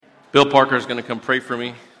Bill Parker is going to come pray for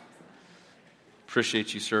me.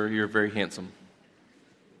 Appreciate you, sir. You're very handsome.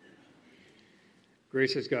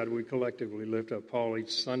 Gracious God, we collectively lift up Paul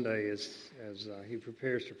each Sunday as he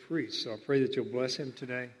prepares to preach. So I pray that you'll bless him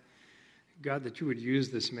today. God, that you would use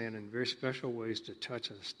this man in very special ways to touch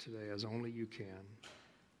us today as only you can.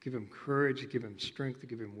 Give him courage, give him strength,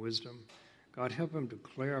 give him wisdom. God, help him to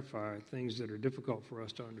clarify things that are difficult for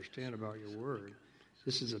us to understand about your word.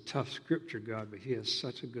 This is a tough scripture, God, but he has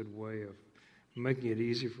such a good way of making it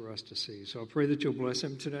easy for us to see. So I pray that you'll bless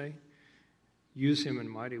him today. Use him in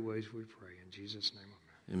mighty ways, we pray. In Jesus'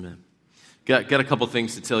 name, amen. Got a couple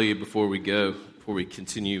things to tell you before we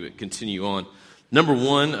continue on. Number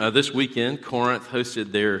one, this weekend, Corinth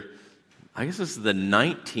hosted their, I guess this is the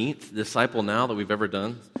 19th Disciple Now that we've ever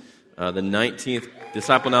done. The 19th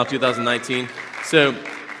Disciple Now 2019. So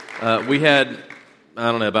we had, I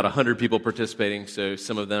don't know, about 100 people participating. So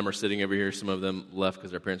some of them are sitting over here. Some of them left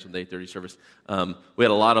because their parents went to the 8:30 service. We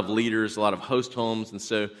had a lot of leaders, a lot of host homes. And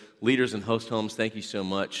so leaders and host homes, thank you so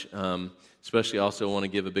much. Especially also want to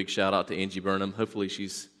give a big shout out to Angie Burnham. Hopefully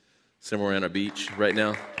she's somewhere on a beach right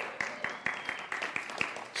now.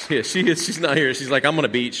 Yeah, she is. She's not here. She's like, I'm on a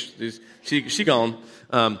beach. She gone.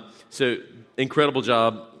 So incredible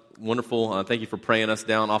job. Wonderful. Thank you for praying us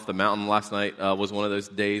down off the mountain last night. Was one of those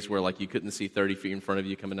days where like you couldn't see 30 feet in front of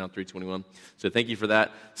you coming down 321. So thank you for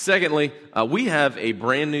that. Secondly, we have a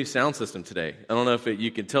brand new sound system today. I don't know if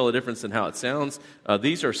you can tell the difference in how it sounds.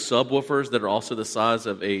 These are subwoofers that are also the size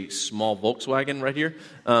of a small Volkswagen right here.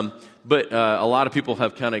 But a lot of people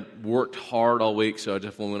have kind of worked hard all week, so I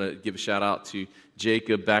definitely want to give a shout out to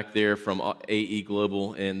Jacob back there from AE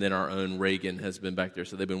Global, and then our own Reagan has been back there,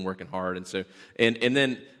 so they've been working hard. And so, and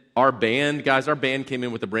then our band came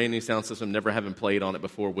in with a brand new sound system, never having played on it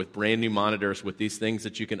before, with brand new monitors, with these things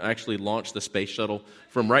that you can actually launch the space shuttle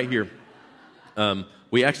from right here.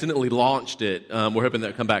 We accidentally launched it. We're hoping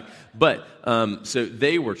that'll come back. But so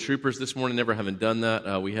they were troopers this morning, never having done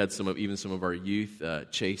that. We had some of our youth,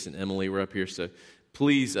 Chase and Emily were up here. So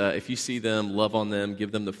please, if you see them, love on them,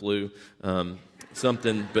 give them the flu,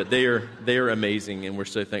 something. But they are amazing, and we're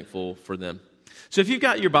so thankful for them. So if you've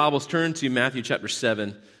got your Bibles, turn to Matthew chapter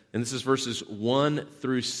 7. And this is verses 1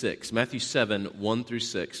 through 6. Matthew 7, 1 through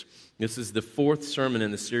 6. This is the fourth sermon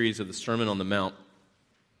in the series of the Sermon on the Mount.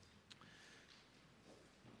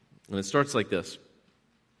 And it starts like this.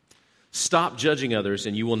 Stop judging others,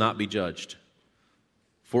 and you will not be judged.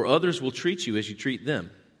 For others will treat you as you treat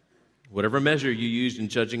them. Whatever measure you use in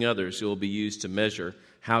judging others, it will be used to measure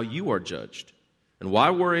how you are judged. And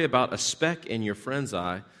why worry about a speck in your friend's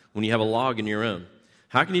eye when you have a log in your own?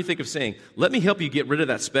 How can you think of saying, let me help you get rid of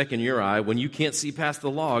that speck in your eye when you can't see past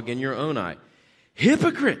the log in your own eye?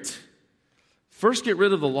 Hypocrite! First get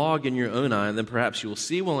rid of the log in your own eye, and then perhaps you will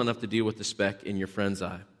see well enough to deal with the speck in your friend's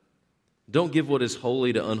eye. Don't give what is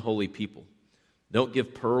holy to unholy people. Don't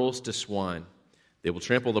give pearls to swine. They will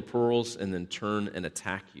trample the pearls and then turn and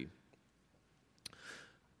attack you.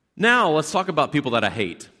 Now, let's talk about people that I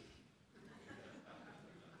hate.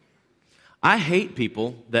 I hate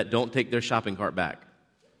people that don't take their shopping cart back.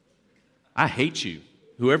 I hate you.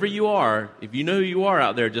 Whoever you are, if you know who you are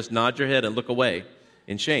out there, just nod your head and look away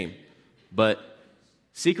in shame. But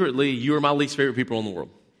secretly, you are my least favorite people in the world.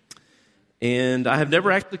 And I have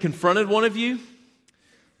never actually confronted one of you.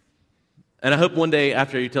 And I hope one day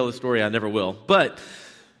after you tell the story, I never will. But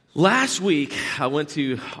last week, I went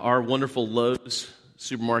to our wonderful Lowe's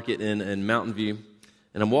supermarket in Mountain View.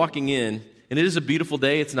 And I'm walking in. And it is a beautiful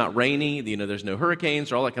day. It's not rainy. There's no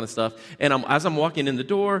hurricanes or all that kind of stuff. And as I'm walking in the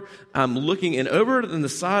door, I'm looking, and over on the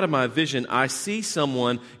side of my vision, I see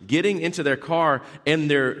someone getting into their car,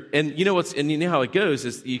 and you know how it goes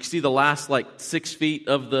is you see the last 6 feet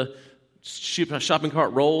of the shopping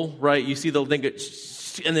cart roll, right? You see the thing go,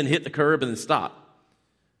 and then hit the curb and then stop.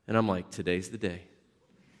 And I'm like, today's the day.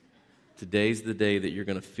 Today's the day that you're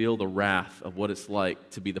going to feel the wrath of what it's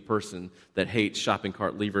like to be the person that hates shopping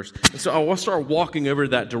cart leavers. And so I'll start walking over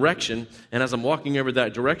that direction, and as I'm walking over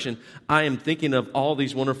that direction, I am thinking of all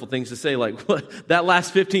these wonderful things to say, like, what, that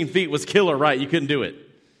last 15 feet was killer, right? You couldn't do it.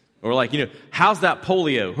 Or how's that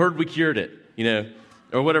polio? Heard we cured it,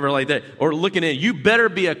 or whatever like that. Or looking at, you better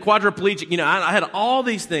be a quadriplegic. I had all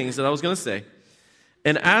these things that I was going to say.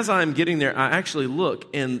 And as I'm getting there, I actually look,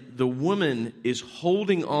 and the woman is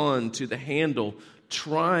holding on to the handle,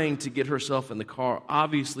 trying to get herself in the car,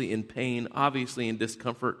 obviously in pain, obviously in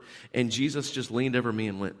discomfort. And Jesus just leaned over me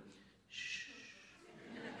and went, shh.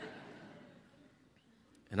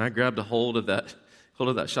 And I grabbed a hold of that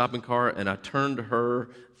shopping cart, and I turned to her,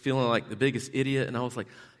 feeling like the biggest idiot. And I was like,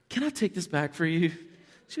 can I take this back for you?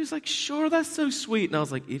 She was like, sure, that's so sweet. And I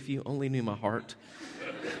was like, if you only knew my heart.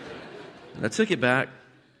 And I took it back.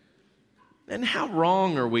 And how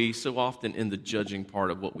wrong are we so often in the judging part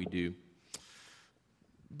of what we do?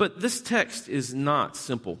 But this text is not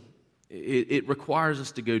simple. It requires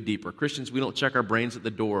us to go deeper. Christians, we don't check our brains at the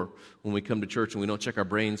door when we come to church, and we don't check our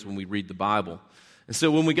brains when we read the Bible. And so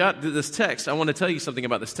when we got to this text, I want to tell you something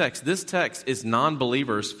about this text. This text is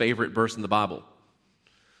non-believers' favorite verse in the Bible.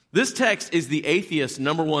 This text is the atheist's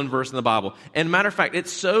number one verse in the Bible. And matter of fact,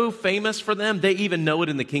 it's so famous for them, they even know it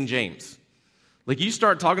in the King James. Like, you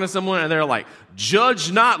start talking to someone and they're like,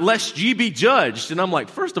 judge not lest ye be judged. And I'm like,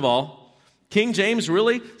 first of all, King James,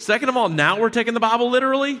 really? Second of all, now we're taking the Bible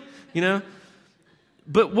literally? You know?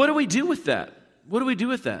 But what do we do with that? What do we do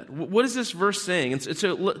with that? What is this verse saying? And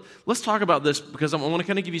so let's talk about this, because I want to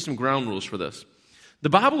kind of give you some ground rules for this. The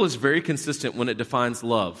Bible is very consistent when it defines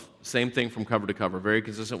love. Same thing from cover to cover. Very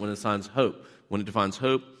consistent when it defines hope. When it defines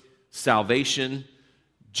hope, salvation,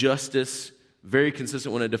 justice. Very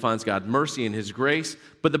consistent when it defines God's mercy and His grace.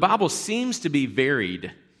 But the Bible seems to be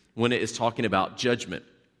varied when it is talking about judgment.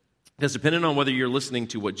 Because depending on whether you're listening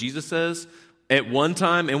to what Jesus says at one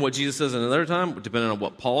time and what Jesus says at another time, depending on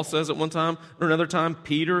what Paul says at one time or another time,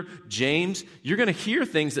 Peter, James, you're going to hear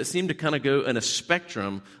things that seem to kind of go in a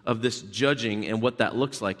spectrum of this judging and what that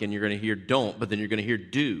looks like. And you're going to hear don't, but then you're going to hear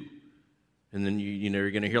do. And then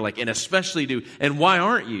you're going to hear like, and especially do, and why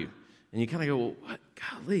aren't you? And you kind of go, well, what?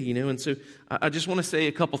 Golly, And so I just want to say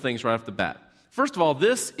a couple things right off the bat. First of all,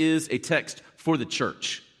 this is a text for the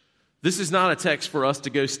church. This is not a text for us to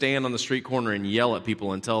go stand on the street corner and yell at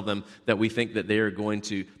people and tell them that we think that they are going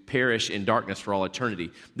to perish in darkness for all eternity.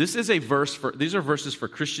 These are verses for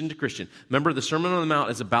Christian to Christian. Remember, the Sermon on the Mount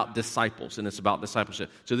is about disciples, and it's about discipleship.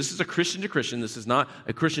 So this is a Christian to Christian. This is not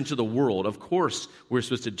a Christian to the world. Of course, we're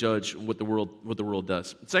supposed to judge what the world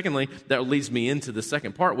does. Secondly, that leads me into the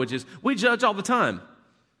second part, which is we judge all the time.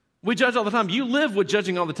 We judge all the time. You live with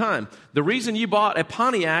judging all the time. The reason you bought a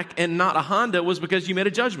Pontiac and not a Honda was because you made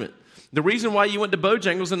a judgment. The reason why you went to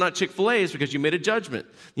Bojangles and not Chick-fil-A is because you made a judgment.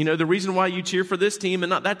 The reason why you cheer for this team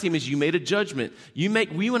and not that team is you made a judgment. You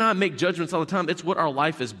and I make judgments all the time. It's what our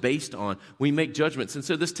life is based on. We make judgments. And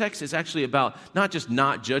so this text is actually about not just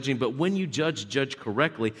not judging, but when you judge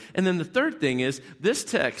correctly. And then the third thing is this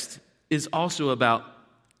text is also about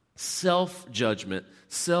self-judgment,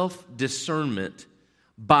 self-discernment,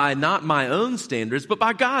 by not my own standards, but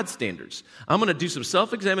by God's standards. I'm going to do some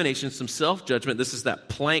self-examination, some self-judgment. This is that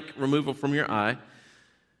plank removal from your eye.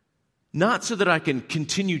 Not so that I can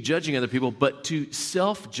continue judging other people, but to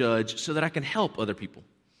self-judge so that I can help other people.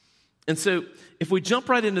 And so if we jump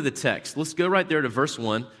right into the text, let's go right there to verse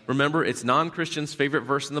 1. Remember, it's non-Christians' favorite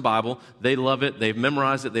verse in the Bible. They love it. They've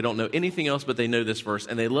memorized it. They don't know anything else, but they know this verse,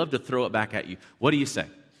 and they love to throw it back at you. What do you say?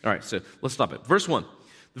 All right, so let's stop it. Verse 1.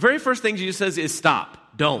 The very first thing Jesus says is stop,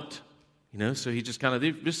 don't. So he just kind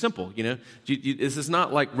of, just simple, This is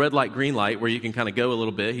not like red light, green light where you can kind of go a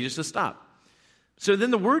little bit. He just says stop. So then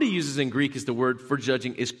the word he uses in Greek is the word for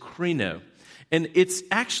judging is krino. And it's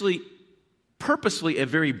actually purposely a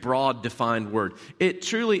very broad defined word. It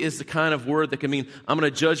truly is the kind of word that can mean I'm going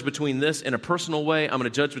to judge between this in a personal way. I'm going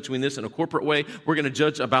to judge between this in a corporate way. We're going to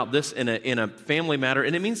judge about this in a family matter.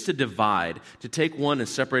 And it means to divide, to take one and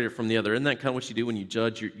separate it from the other. Isn't that kind of what you do when you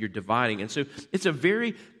judge? You're dividing. And so it's a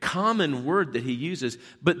very common word that he uses,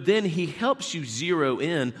 but then he helps you zero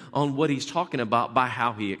in on what he's talking about by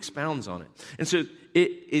how he expounds on it. And so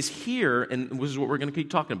it is here, and this is what we're going to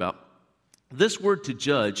keep talking about. This word to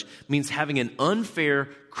judge means having an unfair,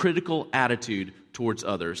 critical attitude towards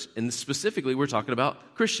others. And specifically, we're talking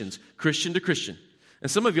about Christians, Christian to Christian.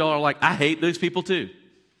 And some of y'all are like, I hate those people too.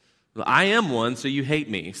 Well, I am one, so you hate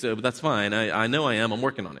me. So that's fine. I know I am. I'm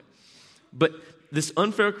working on it. But this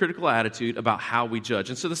unfair, critical attitude about how we judge.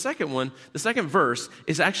 And so the second verse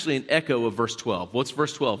is actually an echo of verse 12. What's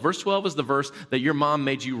verse 12? Verse 12 is the verse that your mom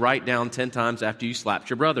made you write down 10 times after you slapped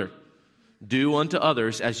your brother. Do unto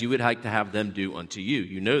others as you would like to have them do unto you.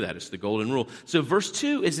 You know that. It's the golden rule. So verse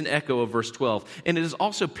 2 is an echo of verse 12. And it is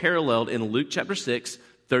also paralleled in Luke chapter 6,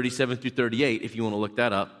 37 through 38, if you want to look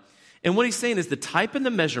that up. And what he's saying is the type and the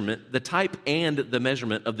measurement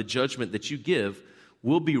of the judgment that you give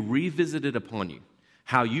will be revisited upon you.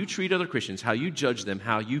 How you treat other Christians, how you judge them,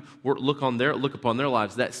 how you look upon their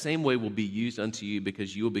lives, that same way will be used unto you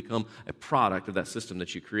because you will become a product of that system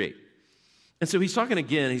that you create. And so he's talking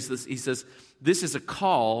again, he says, this is a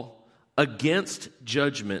call against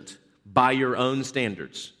judgment by your own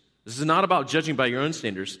standards. This is not about judging by your own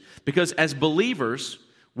standards, because as believers,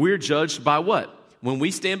 we're judged by what? When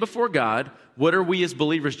we stand before God, what are we as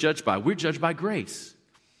believers judged by? We're judged by grace.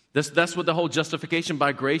 That's what the whole justification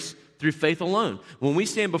by grace through faith alone. When we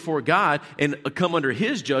stand before God and come under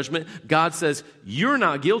His judgment, God says, you're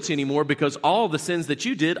not guilty anymore because all the sins that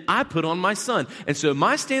you did, I put on my Son. And so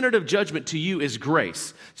my standard of judgment to you is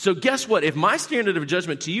grace. So guess what? If my standard of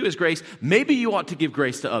judgment to you is grace, maybe you ought to give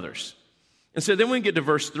grace to others. And so then we get to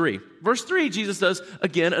verse 3. Verse 3, Jesus does,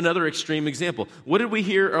 again, another extreme example. What did we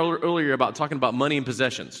hear earlier about talking about money and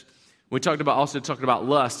possessions? We talked about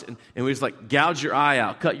lust, and we was like, gouge your eye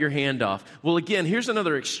out, cut your hand off. Well, again, here's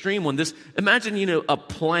another extreme one. Imagine, a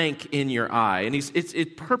plank in your eye, and it's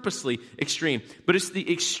purposely extreme. But it's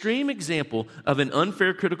the extreme example of an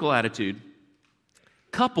unfair critical attitude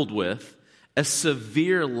coupled with a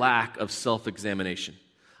severe lack of self-examination.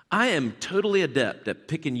 I am totally adept at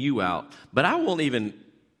picking you out, but I won't even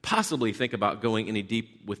possibly think about going any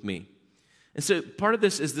deep with me. And so part of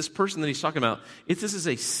this is this person that he's talking about, this is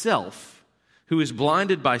a self who is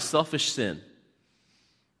blinded by selfish sin.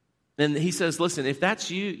 And he says, listen, if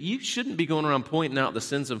that's you, you shouldn't be going around pointing out the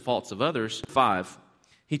sins and faults of others. 5,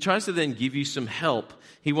 he tries to then give you some help.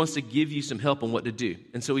 He wants to give you some help on what to do.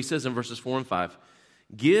 And so he says in verses 4 and 5,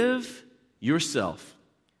 give yourself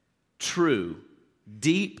true,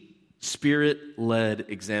 deep, spirit-led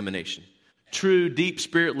examination. True, deep,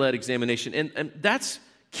 spirit-led examination. And that's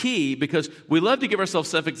key because we love to give ourselves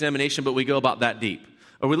self-examination, but we go about that deep.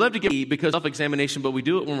 Or we love to give because self-examination, but we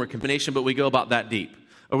do it when we're comparing, but we go about that deep.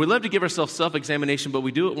 Or we love to give ourselves self-examination, but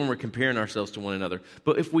we do it when we're comparing ourselves to one another.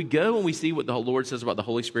 But if we go and we see what the Lord says about the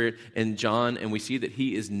Holy Spirit in John, and we see that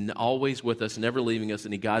He is always with us, never leaving us,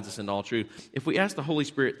 and He guides us into all truth, if we ask the Holy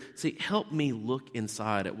Spirit, say, help me look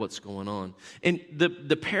inside at what's going on. And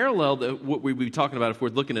the parallel that what we'd be talking about if we're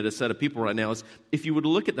looking at a set of people right now is if you were to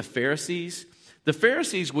look at the Pharisees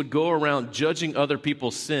would go around judging other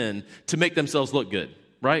people's sin to make themselves look good,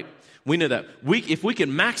 right? We know that. If we can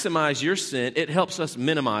maximize your sin, it helps us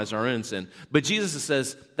minimize our own sin. But Jesus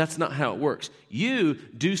says that's not how it works. You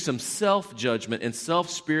do some self-judgment and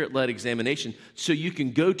self-spirit-led examination so you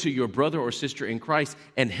can go to your brother or sister in Christ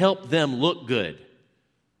and help them look good.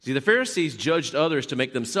 See, the Pharisees judged others to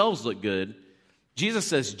make themselves look good. Jesus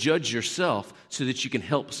says, judge yourself so that you can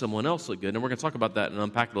help someone else look good. And we're going to talk about that and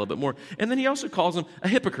unpack it a little bit more. And then he also calls him a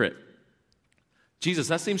hypocrite. Jesus,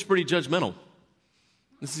 that seems pretty judgmental.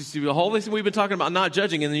 This is the whole thing we've been talking about, not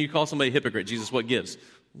judging, and then you call somebody a hypocrite. Jesus, what gives?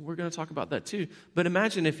 We're going to talk about that too. But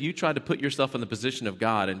imagine if you tried to put yourself in the position of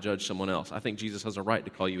God and judge someone else. I think Jesus has a right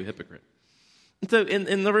to call you a hypocrite. And so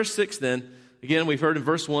in the verse 6 then, again, we've heard in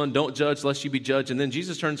verse 1, don't judge lest you be judged. And then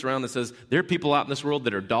Jesus turns around and says, there are people out in this world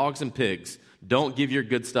that are dogs and pigs. Don't give your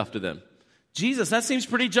good stuff to them. Jesus, that seems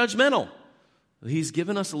pretty judgmental. He's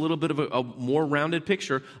given us a little bit of a more rounded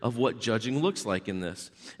picture of what judging looks like in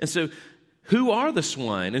this. And so, who are the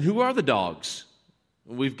swine and who are the dogs?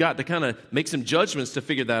 We've got to kind of make some judgments to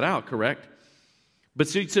figure that out, correct? But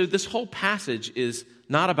so this whole passage is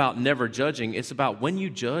not about never judging. It's about when you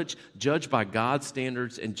judge by God's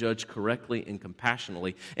standards and judge correctly and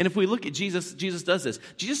compassionately. And if we look at Jesus, Jesus does this.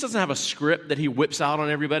 Jesus doesn't have a script that he whips out on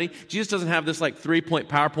everybody. Jesus doesn't have this like 3-point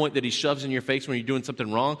PowerPoint that he shoves in your face when you're doing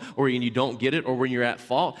something wrong or when you don't get it or when you're at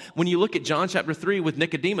fault. When you look at John chapter 3 with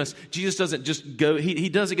Nicodemus, Jesus doesn't just go, he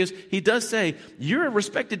does say, you're a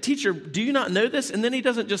respected teacher. Do you not know this? And then he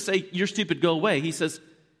doesn't just say, you're stupid, go away. He says,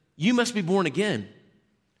 you must be born again.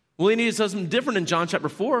 Well, he needs something different in John chapter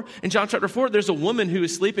 4. In John chapter 4, there's a woman who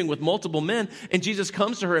is sleeping with multiple men, and Jesus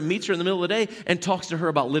comes to her and meets her in the middle of the day and talks to her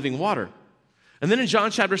about living water. And then in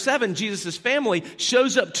John chapter 7, Jesus' family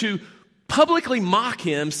shows up to publicly mock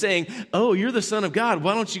him, saying, oh, you're the Son of God.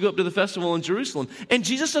 Why don't you go up to the festival in Jerusalem? And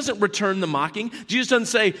Jesus doesn't return the mocking. Jesus doesn't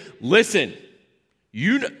say, listen,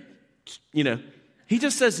 you know. He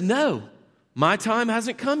just says, no, my time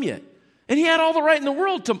hasn't come yet. And he had all the right in the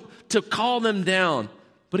world to call them down.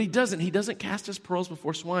 But he doesn't cast his pearls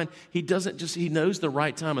before swine. He knows the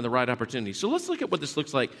right time and the right opportunity. So let's look at what this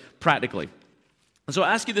looks like practically. And so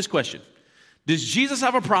I ask you this question. Does Jesus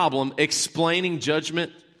have a problem explaining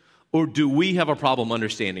judgment, or do we have a problem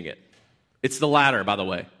understanding it? It's the latter, by the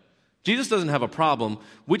way. Jesus doesn't have a problem.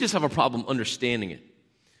 We just have a problem understanding it.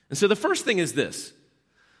 And so the first thing is this.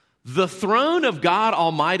 The throne of God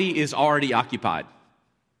Almighty is already occupied.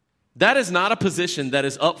 That is not a position that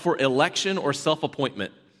is up for election or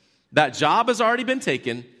self-appointment. That job has already been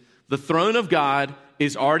taken. The throne of God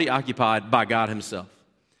is already occupied by God himself.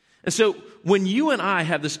 And so when you and I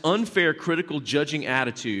have this unfair, critical, judging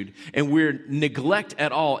attitude, and we're neglect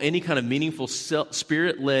at all any kind of meaningful,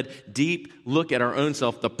 spirit-led, deep look at our own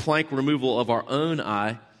self, the plank removal of our own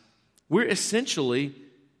eye, we're essentially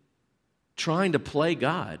trying to play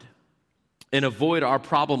God and avoid our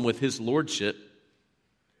problem with his lordship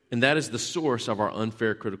And that is the source of our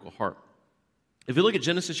unfair, critical heart. If you look at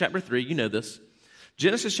Genesis chapter 3, you know this.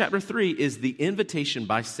 Genesis chapter 3 is the invitation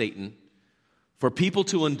by Satan for people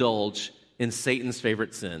to indulge in Satan's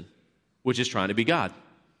favorite sin, which is trying to be God.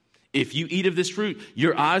 If you eat of this fruit,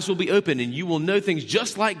 your eyes will be open and you will know things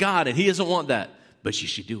just like God, and he doesn't want that, but you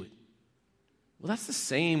should do it. Well, that's the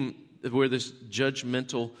same where this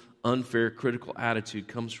judgmental, unfair, critical attitude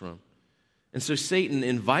comes from. And so Satan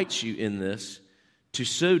invites you in this to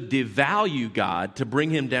so devalue God, to bring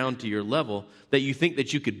him down to your level, that you think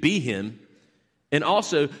that you could be him, and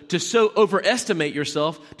also to so overestimate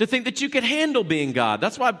yourself to think that you could handle being God.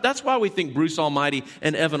 That's why we think Bruce Almighty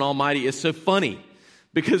and Evan Almighty is so funny,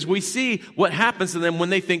 because we see what happens to them when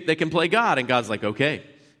they think they can play God, and God's like, okay.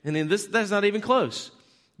 And then that's not even close.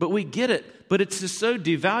 But we get it. But it's to so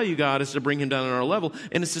devalue God as to bring him down on our level,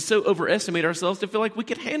 and it's to so overestimate ourselves to feel like we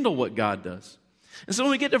could handle what God does. And so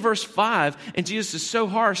when we get to verse 5, and Jesus is so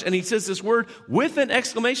harsh, and he says this word with an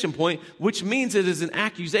exclamation point, which means it is an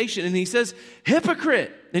accusation, and he says,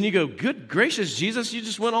 hypocrite. And you go, good gracious, Jesus, you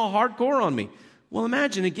just went all hardcore on me. Well,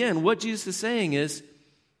 imagine again, what Jesus is saying is,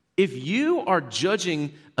 if you are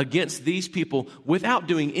judging against these people without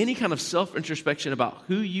doing any kind of self-introspection about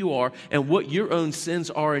who you are and what your own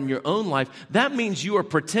sins are in your own life, that means you are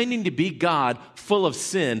pretending to be God full of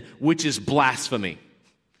sin, which is blasphemy.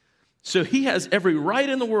 So he has every right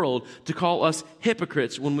in the world to call us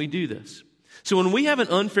hypocrites when we do this. So when we have an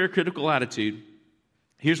unfair, critical attitude,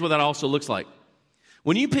 here's what that also looks like.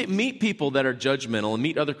 When you meet people that are judgmental and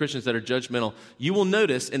meet other Christians that are judgmental, you will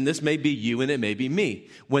notice, and this may be you and it may be me,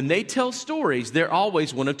 when they tell stories, they're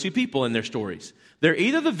always one of two people in their stories. They're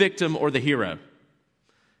either the victim or the hero.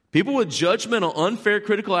 People with judgmental, unfair,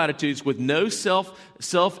 critical attitudes with no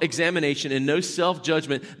self-examination and no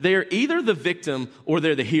self-judgment, they are either the victim or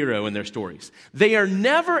they're the hero in their stories. They are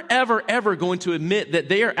never, ever, ever going to admit that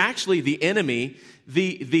they are actually the enemy,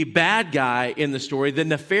 the bad guy in the story, the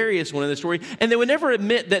nefarious one in the story, and they would never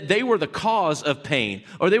admit that they were the cause of pain,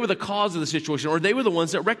 or they were the cause of the situation, or they were the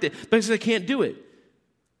ones that wrecked it, because they can't do it.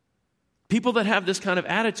 People that have this kind of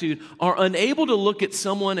attitude are unable to look at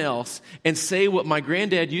someone else and say what my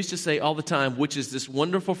granddad used to say all the time, which is this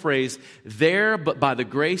wonderful phrase, there but by the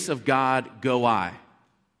grace of God go I.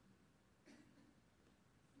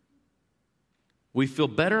 We feel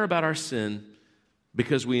better about our sin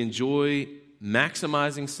because we enjoy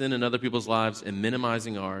maximizing sin in other people's lives and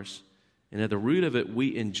minimizing ours. And at the root of it,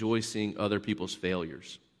 we enjoy seeing other people's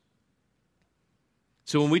failures.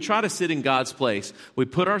 So when we try to sit in God's place, we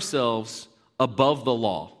put ourselves above the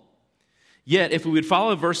law. Yet, if we would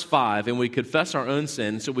follow verse 5 and we confess our own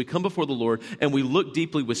sin, so we come before the Lord and we look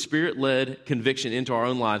deeply with Spirit-led conviction into our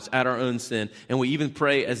own lives at our own sin, and we even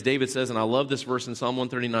pray, as David says, and I love this verse in Psalm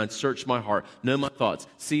 139, search my heart, know my thoughts,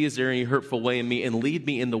 see is there any hurtful way in me, and lead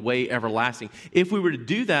me in the way everlasting. If we were to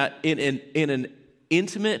do that in an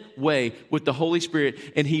intimate way with the Holy Spirit,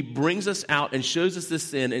 and he brings us out and shows us this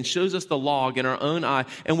sin and shows us the log in our own eye,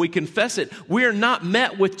 and we confess it, we are not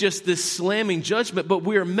met with just this slamming judgment, but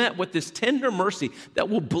we are met with this tender mercy that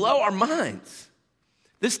will blow our minds.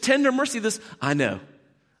 This tender mercy, this, I know.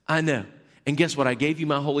 And guess what? I gave you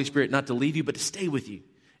my Holy Spirit not to leave you, but to stay with you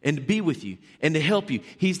and to be with you and to help you.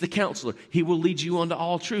 He's the counselor. He will lead you onto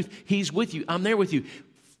all truth. He's with you. I'm there with you.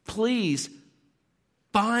 Please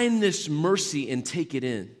find this mercy and take it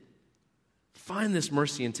in. Find this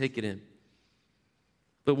mercy and take it in.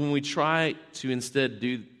 But when we try to instead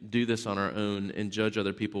do this on our own and judge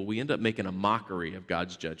other people, we end up making a mockery of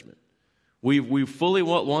God's judgment. We fully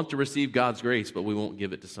want to receive God's grace, but we won't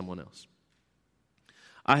give it to someone else.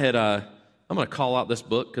 I'm going to call out this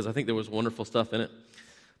book because I think there was wonderful stuff in it.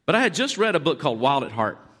 But I had just read a book called Wild at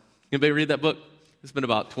Heart. Anybody read that book? It's been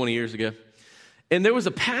about 20 years ago. And there was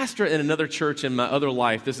a pastor in another church in my other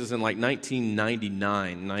life, this is in like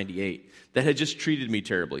 1999, 98, that had just treated me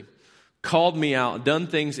terribly. Called me out, done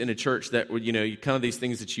things in a church that were, kind of these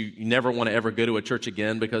things that you never want to ever go to a church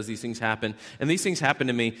again because these things happen. And these things happened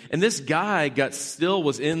to me. And this guy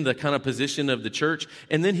was in the kind of position of the church.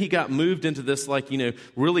 And then he got moved into this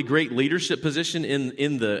really great leadership position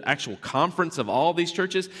in the actual conference of all these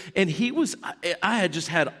churches. And I had just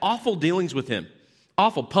had awful dealings with him.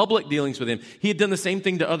 Awful public dealings with him. He had done the same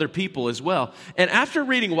thing to other people as well. And after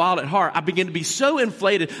reading Wild at Heart, I began to be so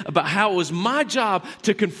inflated about how it was my job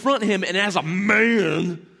to confront him and as a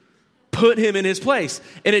man, put him in his place.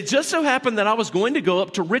 And it just so happened that I was going to go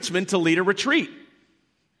up to Richmond to lead a retreat.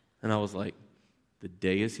 And I was like, the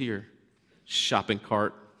day is here. Shopping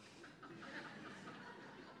cart.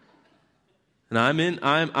 And I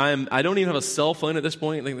don't even have a cell phone at this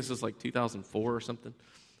point. I think this is like 2004 or something.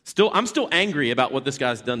 I'm still angry about what this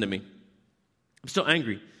guy's done to me. I'm still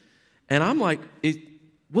angry. And I'm like,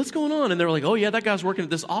 what's going on? And they're like, oh, yeah, that guy's working at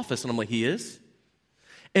this office. And I'm like, he is?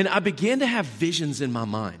 And I began to have visions in my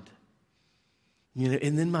mind.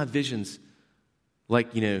 And then my visions, I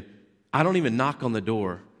don't even knock on the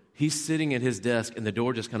door. He's sitting at his desk, and the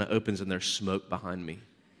door just kind of opens, and there's smoke behind me.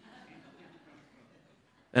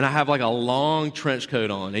 And I have like a long trench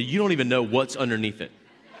coat on, and you don't even know what's underneath it.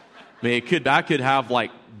 I mean, I could have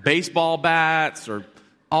like baseball bats or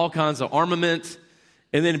all kinds of armament.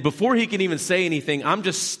 And then before he can even say anything, I'm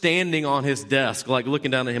just standing on his desk, like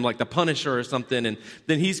looking down at him like the Punisher or something. And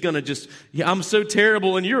then he's going to I'm so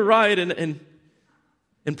terrible, and you're right. And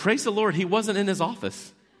praise the Lord, he wasn't in his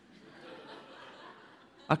office.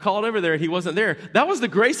 I called over there, and he wasn't there. That was the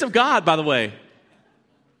grace of God, by the way.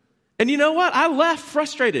 And you know what? I left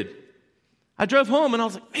frustrated. I drove home, and I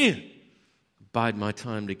was like, man, bide my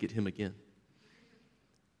time to get him again.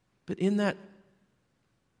 But in that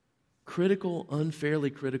critical, unfairly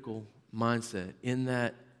critical mindset, in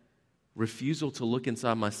that refusal to look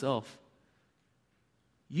inside myself,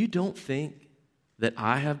 you don't think that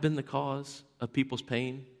I have been the cause of people's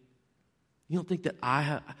pain? You don't think that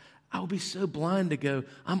I will be so blind to go,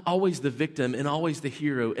 I'm always the victim and always the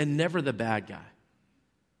hero and never the bad guy.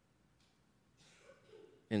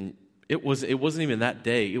 And it wasn't even that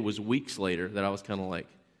day. It was weeks later that I was kind of like,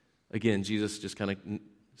 again, Jesus just kind of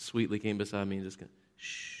sweetly came beside me and just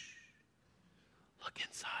shh, look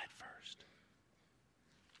inside first.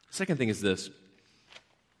 Second thing is this.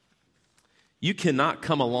 You cannot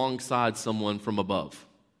come alongside someone from above.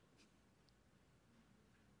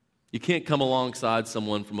 You can't come alongside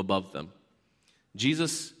someone from above them.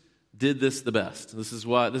 Jesus did this the best. This is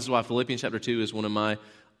why Philippians chapter 2 is one of my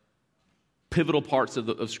pivotal parts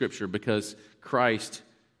of Scripture, because Christ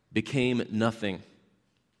became nothing.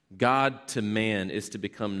 God to man is to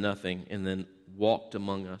become nothing, and then walked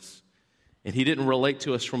among us. And he didn't relate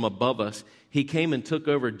to us from above us. He came and took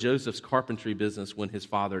over Joseph's carpentry business when his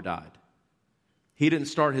father died. He didn't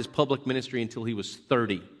start his public ministry until he was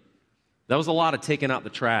 30. That was a lot of taking out the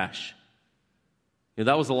trash.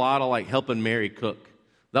 That was a lot of like helping Mary cook.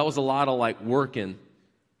 That was a lot of like working.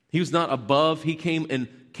 He was not above. He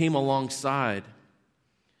came alongside.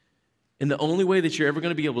 And the only way that you're ever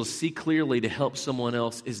going to be able to see clearly to help someone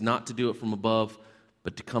else is not to do it from above,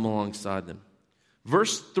 but to come alongside them.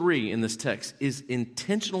 Verse 3 in this text is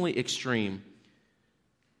intentionally extreme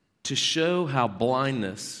to show how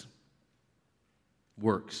blindness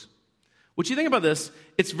works. What you think about this,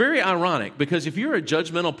 it's very ironic, because if you're a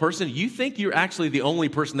judgmental person, you think you're actually the only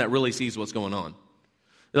person that really sees what's going on.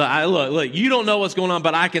 Look, you don't know what's going on,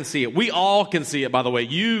 but I can see it. We all can see it, by the way.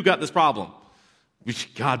 You got this problem.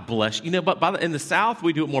 God bless you. But in the South,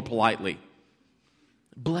 we do it more politely.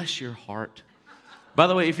 Bless your heart. By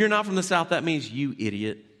the way, if you're not from the South, that means you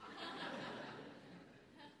idiot.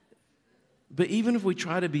 But even if we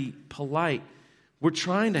try to be polite, we're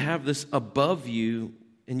trying to have this above you,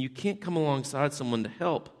 and you can't come alongside someone to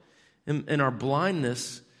help. In our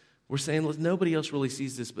blindness, we're saying, look, nobody else really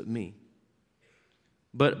sees this but me.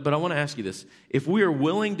 But I want to ask you this. If we are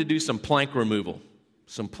willing to do some plank removal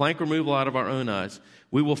out of our own eyes,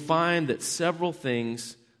 we will find that several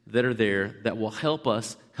things that are there that will help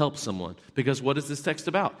us help someone. Because what is this text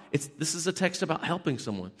about? This is a text about helping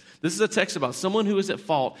someone. This is a text about someone who is at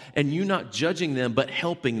fault, and you not judging them, but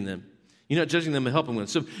helping them. You're not judging them and helping them.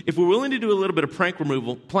 So if we're willing to do a little bit of plank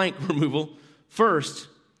removal, first,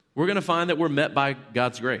 we're going to find that we're met by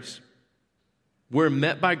God's grace. We're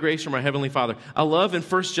met by grace from our Heavenly Father. I love in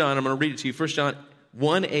 1 John, I'm going to read it to you, 1 John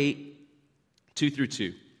 1:8,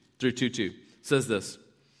 2-2 says this.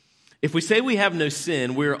 If we say we have no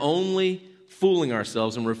sin, we're only fooling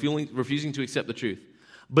ourselves and refusing to accept the truth.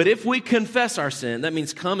 But if we confess our sin, that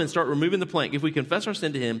means come and start removing the plank. If we confess our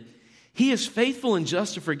sin to Him, He is faithful and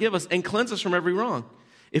just to forgive us and cleanse us from every wrong.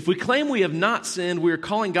 If we claim we have not sinned, we are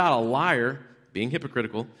calling God a liar, being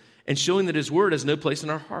hypocritical, and showing that His word has no place in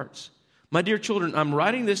our hearts. My dear children, I'm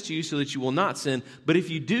writing this to you so that you will not sin. But if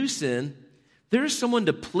you do sin, there is someone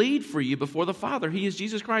to plead for you before the Father. He is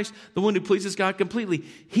Jesus Christ, the one who pleases God completely.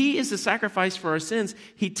 He is the sacrifice for our sins.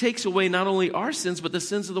 He takes away not only our sins, but the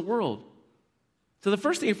sins of the world. So the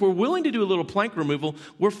first thing, if we're willing to do a little plank removal,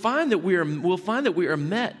 we'll find that we are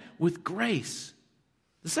met with grace.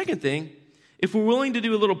 The second thing, if we're willing to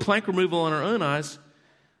do a little plank removal on our own eyes,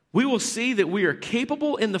 we will see that we are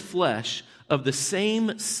capable in the flesh of the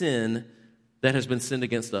same sin that has been sinned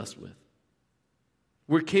against us with.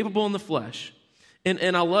 We're capable in the flesh.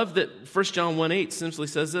 And I love that 1 John 1:8 simply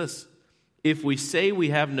says this. If we say we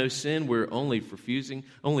have no sin, we're only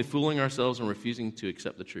fooling ourselves and refusing to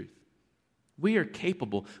accept the truth. We are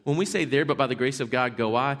capable. When we say there, but by the grace of God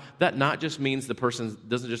go I, that not just means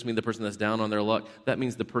doesn't just mean the person that's down on their luck. That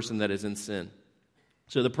means the person that is in sin.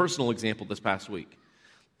 So the personal example this past week.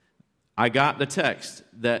 I got the text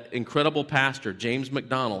that incredible pastor, James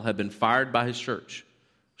McDonald, had been fired by his church.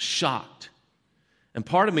 Shocked. And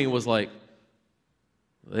part of me was like,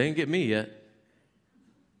 they didn't get me yet.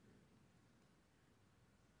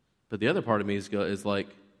 But the other part of me is like,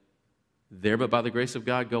 there but by the grace of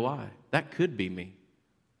God go I. That could be me.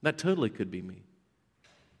 That totally could be me.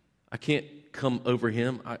 I can't come over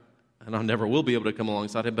him, and I never will be able to come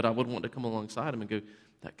alongside him, but I would want to come alongside him and go,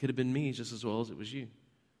 that could have been me just as well as it was you.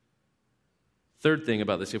 Third thing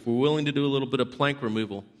about this, if we're willing to do a little bit of plank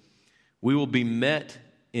removal, we will be met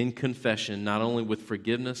in confession not only with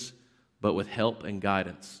forgiveness, but with help and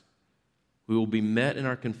guidance. We will be met in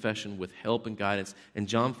our confession with help and guidance. And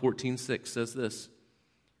John 14:6 says this,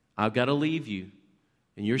 I've got to leave you,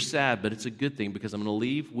 and you're sad, but it's a good thing because I'm going to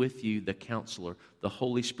leave with you the Counselor, the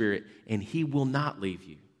Holy Spirit, and He will not leave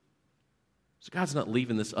you. So God's not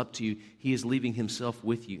leaving this up to you. He is leaving Himself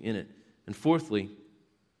with you in it. And fourthly,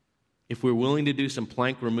 if we're willing to do some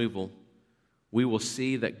plank removal, we will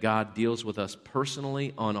see that God deals with us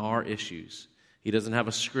personally on our issues. He doesn't have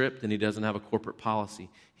a script and He doesn't have a corporate policy.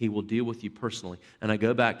 He will deal with you personally. And I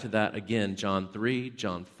go back to that again, John 3,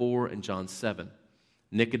 John 4, and John 7.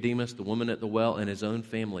 Nicodemus, the woman at the well, and his own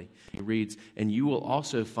family. He reads, and you will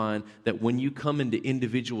also find that when you come into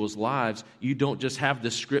individuals' lives, you don't just have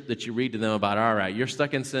the script that you read to them about, all right, you're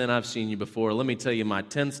stuck in sin, I've seen you before. Let me tell you my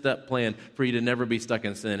 10-step plan for you to never be stuck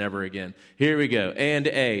in sin ever again. Here we go. And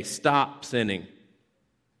A, stop sinning.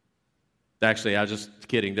 Actually, I was just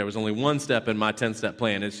kidding. There was only one step in my 10-step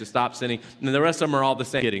plan. It's just stop sinning. And the rest of them are all the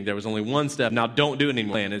same. Kidding. There was only one step. Now don't do it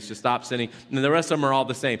anymore. It's just stop sinning. And the rest of them are all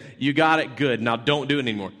the same. You got it. Good. Now don't do it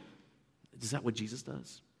anymore. Is that what Jesus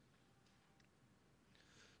does?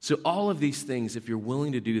 So all of these things, if you're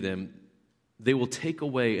willing to do them, they will take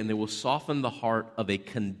away and they will soften the heart of a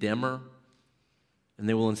condemner, and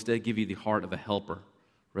they will instead give you the heart of a helper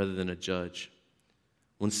rather than a judge.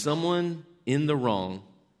 When someone in the wrong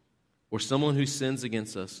or someone who sins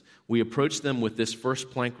against us, we approach them with this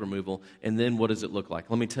first plank removal, and then what does it look like?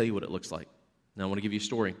 Let me tell you what it looks like. Now I want to give you a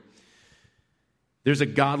story. There's a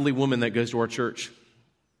godly woman that goes to our church.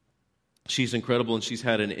 She's incredible, and she's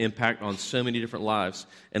had an impact on so many different lives.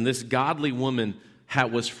 And this godly woman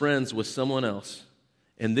was friends with someone else,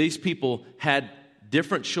 and these people had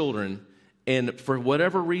different children, and for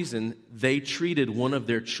whatever reason, they treated one of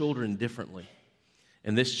their children differently.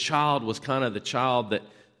 And this child was kind of the child that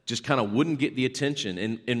just kind of wouldn't get the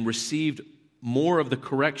attention and received more of the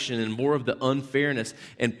correction and more of the unfairness.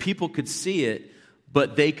 And people could see it,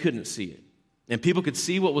 but they couldn't see it. And people could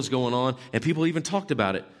see what was going on, and people even talked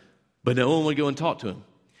about it, but no one would go and talk to him.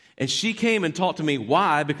 And she came and talked to me.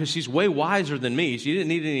 Why? Because she's way wiser than me. She didn't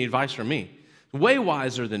need any advice from me. Way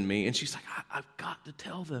wiser than me. And she's like, I've got to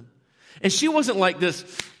tell them. And she wasn't like this,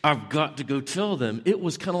 I've got to go tell them. It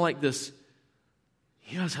was kind of like this,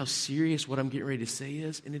 you realize how serious what I'm getting ready to say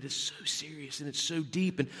is? And it is so serious and it's so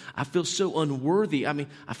deep and I feel so unworthy.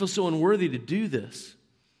 I feel so unworthy to do this.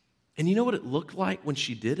 And you know what it looked like when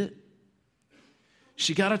she did it?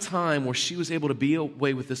 She got a time where she was able to be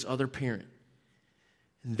away with this other parent.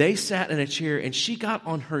 And they sat in a chair and she got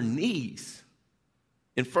on her knees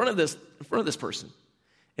in front of this person.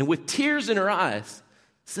 And with tears in her eyes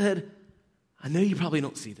said, I know you probably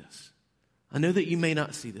don't see this. I know that you may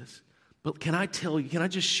not see this. But can I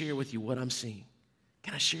just share with you what I'm seeing?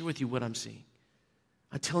 Can I share with you what I'm seeing?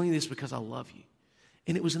 I'm telling you this because I love you.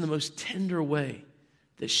 And it was in the most tender way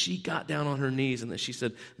that she got down on her knees and that she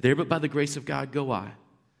said, there but by the grace of God go I.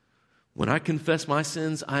 When I confess my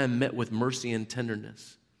sins, I am met with mercy and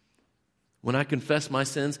tenderness. When I confess my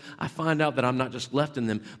sins, I find out that I'm not just left in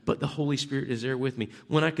them, but the Holy Spirit is there with me.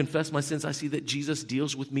 When I confess my sins, I see that Jesus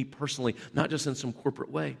deals with me personally, not just in some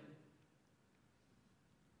corporate way.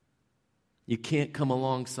 You can't come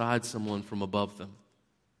alongside someone from above them.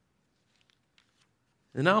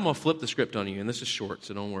 And now I'm going to flip the script on you, and this is short,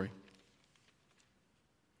 so don't worry.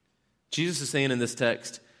 Jesus is saying in this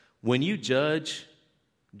text, when you judge,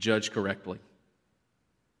 judge correctly.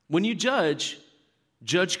 When you judge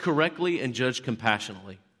correctly and judge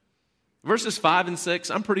compassionately. Verses 5 and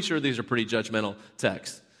 6, I'm pretty sure these are pretty judgmental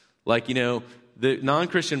texts. Like, the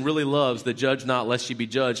non-Christian really loves the judge not lest you be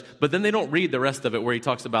judged, but then they don't read the rest of it where he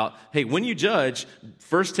talks about, hey, when you judge,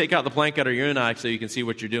 first take out the plank out of your own eye so you can see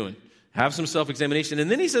what you're doing. Have some self-examination.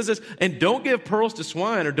 And then he says this, and don't give pearls to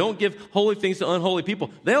swine or don't give holy things to unholy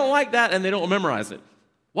people. They don't like that and they don't memorize it.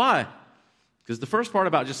 Why? Because the first part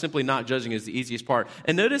about just simply not judging is the easiest part.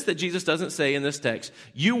 And notice that Jesus doesn't say in this text,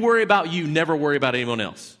 you worry about you, never worry about anyone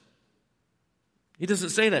else. He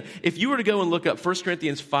doesn't say that. If you were to go and look up 1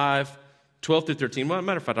 Corinthians 5, 12 through 13, well, as a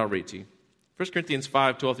matter of fact, I'll read it to you. 1 Corinthians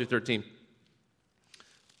 5, 12 through 13.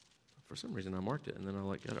 For some reason, I marked it, and then I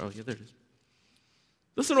like, oh, yeah, there it is.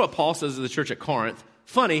 Listen to what Paul says to the church at Corinth.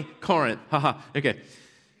 Funny, Corinth, haha, okay.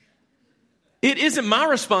 It isn't my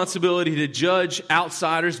responsibility to judge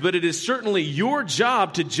outsiders, but it is certainly your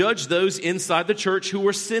job to judge those inside the church who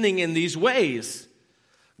are sinning in these ways.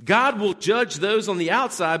 God will judge those on the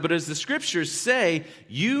outside, but as the scriptures say,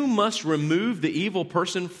 you must remove the evil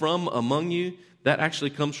person from among you. That actually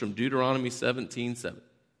comes from Deuteronomy 17:7.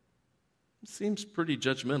 It seems pretty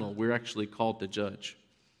judgmental. We're actually called to judge.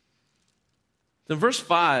 In verse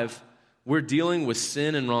 5, we're dealing with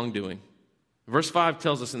sin and wrongdoing. Verse 5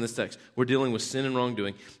 tells us in this text, we're dealing with sin and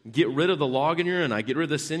wrongdoing. Get rid of the log in your own eye, get rid of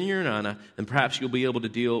the sin in your own eye, and perhaps you'll be able to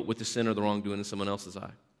deal with the sin or the wrongdoing in someone else's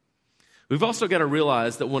eye. We've also got to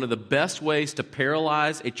realize that one of the best ways to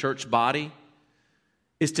paralyze a church body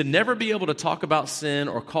is to never be able to talk about sin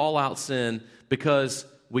or call out sin because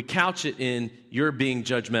we couch it in you're being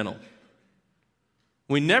judgmental.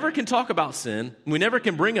 We never can talk about sin. We never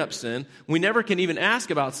can bring up sin. We never can even ask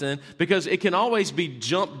about sin because it can always be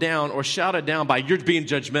jumped down or shouted down by you're being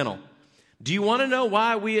judgmental. Do you want to know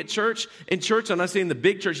why we at church, I'm not saying the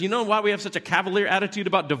big church, you know why we have such a cavalier attitude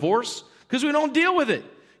about divorce? Because we don't deal with it.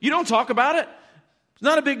 You don't talk about it. It's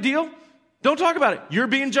not a big deal. Don't talk about it. You're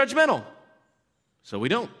being judgmental. So we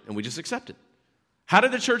don't, and we just accept it. How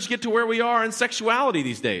did the church get to where we are in sexuality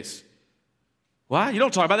these days? Why? You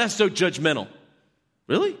don't talk about that. That's so judgmental.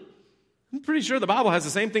 Really? I'm pretty sure the Bible has the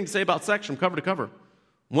same thing to say about sex from cover to cover.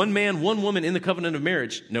 One man, one woman in the covenant of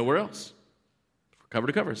marriage, nowhere else. Cover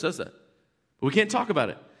to cover, it says that. But we can't talk about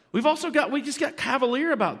it. We just got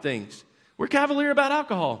cavalier about things. We're cavalier about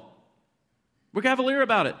alcohol. We're cavalier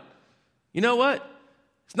about it. You know what?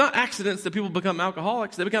 It's not accidents that people become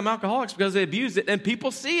alcoholics. They become alcoholics because they abuse it, and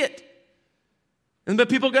people see it. But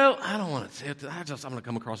people go, I don't want to say it. I'm going to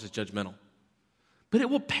come across as judgmental. But it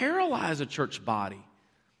will paralyze a church body.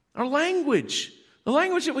 Our language, the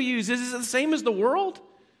language that we use, is it the same as the world?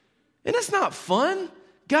 And it's not fun.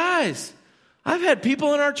 Guys, I've had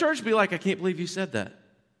people in our church be like, I can't believe you said that.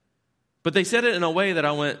 But they said it in a way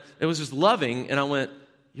that it was just loving, and I went,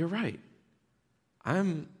 you're right.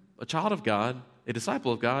 I'm a child of God, a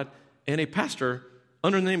disciple of God, and a pastor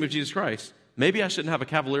under the name of Jesus Christ. Maybe I shouldn't have a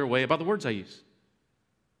cavalier way about the words I use.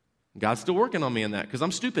 God's still working on me in that because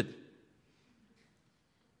I'm stupid.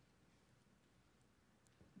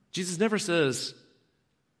 Jesus never says,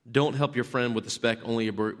 don't help your friend with the speck, only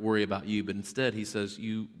worry about you. But instead, he says,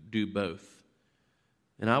 you do both.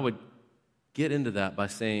 And I would get into that by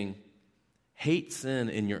saying, hate sin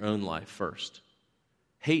in your own life first.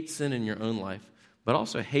 Hate sin in your own life, but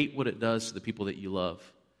also hate what it does to the people that you love.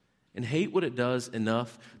 And hate what it does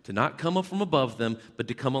enough to not come up from above them, but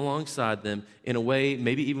to come alongside them in a way,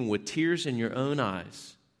 maybe even with tears in your own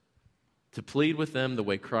eyes, to plead with them the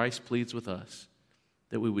way Christ pleads with us.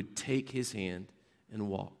 That we would take his hand and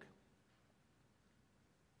walk.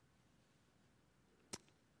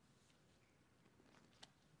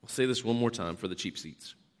 I'll say this one more time for the cheap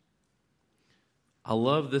seats. I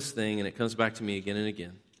love this thing, and it comes back to me again and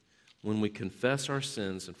again. When we confess our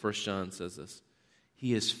sins, and 1 John says this,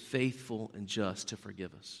 he is faithful and just to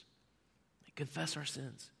forgive us. We confess our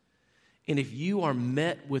sins. And if you are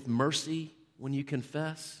met with mercy when you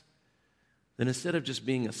confess, then instead of just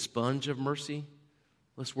being a sponge of mercy,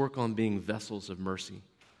 let's work on being vessels of mercy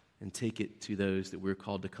and take it to those that we're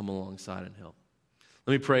called to come alongside and help.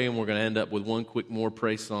 Let me pray, and we're going to end up with one quick more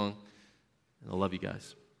praise song. And I love you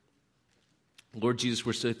guys. Lord Jesus,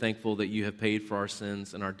 we're so thankful that you have paid for our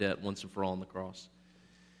sins and our debt once and for all on the cross.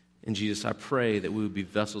 And Jesus, I pray that we would be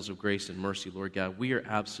vessels of grace and mercy, Lord God. We are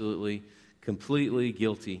absolutely, completely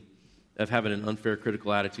guilty of having an unfair,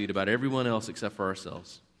 critical attitude about everyone else except for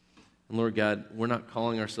ourselves. And Lord God, we're not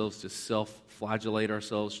calling ourselves to self-flagellate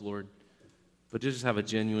ourselves, Lord, but to just have a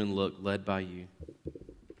genuine look led by you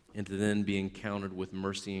and to then be encountered with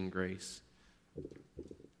mercy and grace.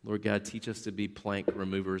 Lord God, teach us to be plank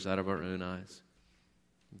removers out of our own eyes.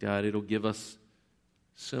 God, it'll give us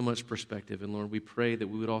so much perspective. And Lord, we pray that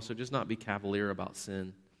we would also just not be cavalier about sin,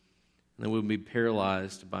 and that we would be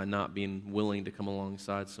paralyzed by not being willing to come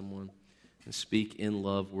alongside someone and speak in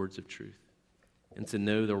love words of truth. And to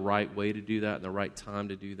know the right way to do that and the right time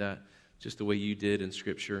to do that, just the way you did in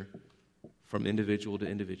Scripture, from individual to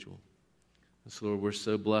individual. And so, Lord, we're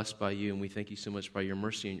so blessed by you, and we thank you so much for your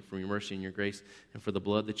mercy and your grace, and for the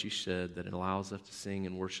blood that you shed that allows us to sing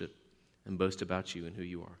and worship and boast about you and who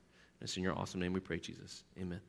you are. It's in your awesome name we pray, Jesus. Amen.